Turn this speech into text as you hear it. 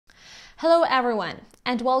Hello everyone,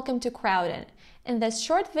 and welcome to Crowdin. In this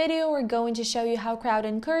short video, we're going to show you how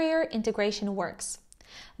Crowdin Courier integration works.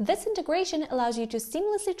 This integration allows you to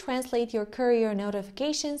seamlessly translate your Courier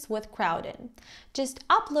notifications with Crowdin. Just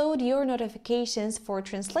upload your notifications for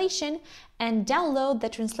translation and download the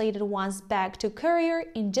translated ones back to Courier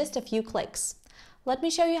in just a few clicks. Let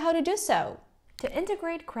me show you how to do so. To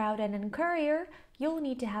integrate Crowdin and Courier, you'll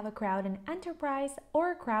need to have a Crowdin Enterprise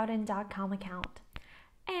or Crowdin.com account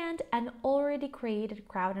and an already created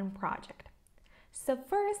Crowdin project. So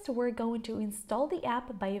first, we're going to install the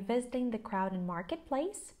app by visiting the Crowdin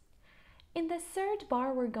Marketplace. In the search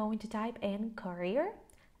bar, we're going to type in Courier,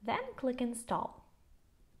 then click Install.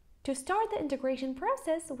 To start the integration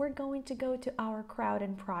process, we're going to go to our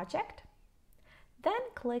Crowdin project, then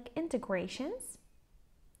click Integrations.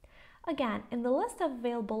 Again, in the list of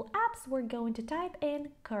available apps, we're going to type in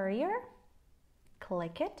Courier,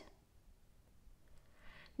 click it.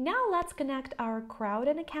 Now let's connect our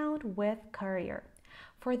Crowdin account with Courier.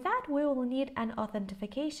 For that, we will need an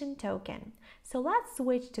authentication token. So let's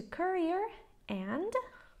switch to Courier and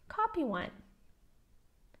copy one.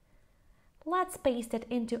 Let's paste it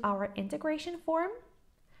into our integration form.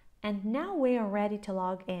 And now we are ready to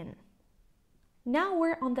log in. Now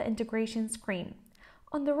we're on the integration screen.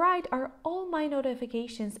 On the right are all my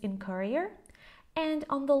notifications in Courier, and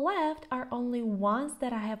on the left are only ones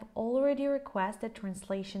that I have already requested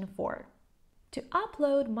translation for. To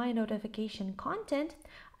upload my notification content,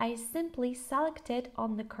 I simply select it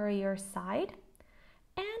on the Courier side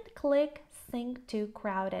and click Sync to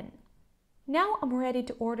Crowdin. Now I'm ready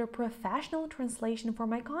to order professional translation for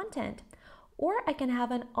my content, or I can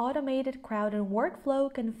have an automated Crowdin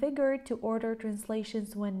workflow configured to order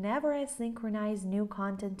translations whenever I synchronize new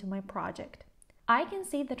content to my project. I can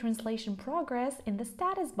see the translation progress in the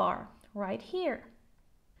status bar right here.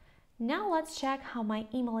 Now let's check how my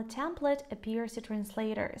email template appears to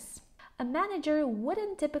translators. A manager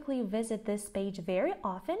wouldn't typically visit this page very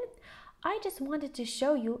often. I just wanted to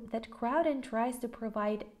show you that Crowdin tries to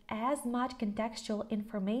provide as much contextual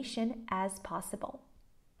information as possible.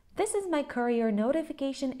 This is my Courier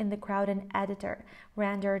notification in the Crowdin editor,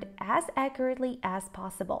 rendered as accurately as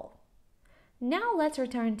possible. Now let's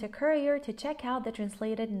return to Courier to check out the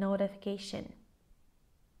translated notification.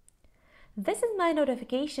 This is my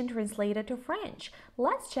notification translated to French.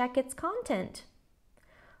 Let's check its content.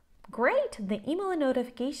 Great! The email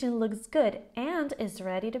notification looks good and is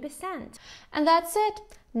ready to be sent. And that's it!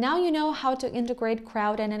 Now you know how to integrate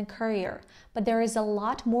Crowdin and Courier, but there is a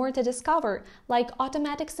lot more to discover, like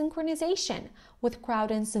automatic synchronization. With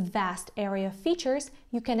Crowdin's vast area of features,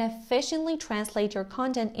 you can efficiently translate your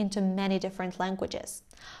content into many different languages.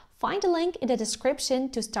 Find a link in the description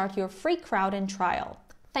to start your free Crowdin trial.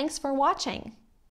 Thanks for watching!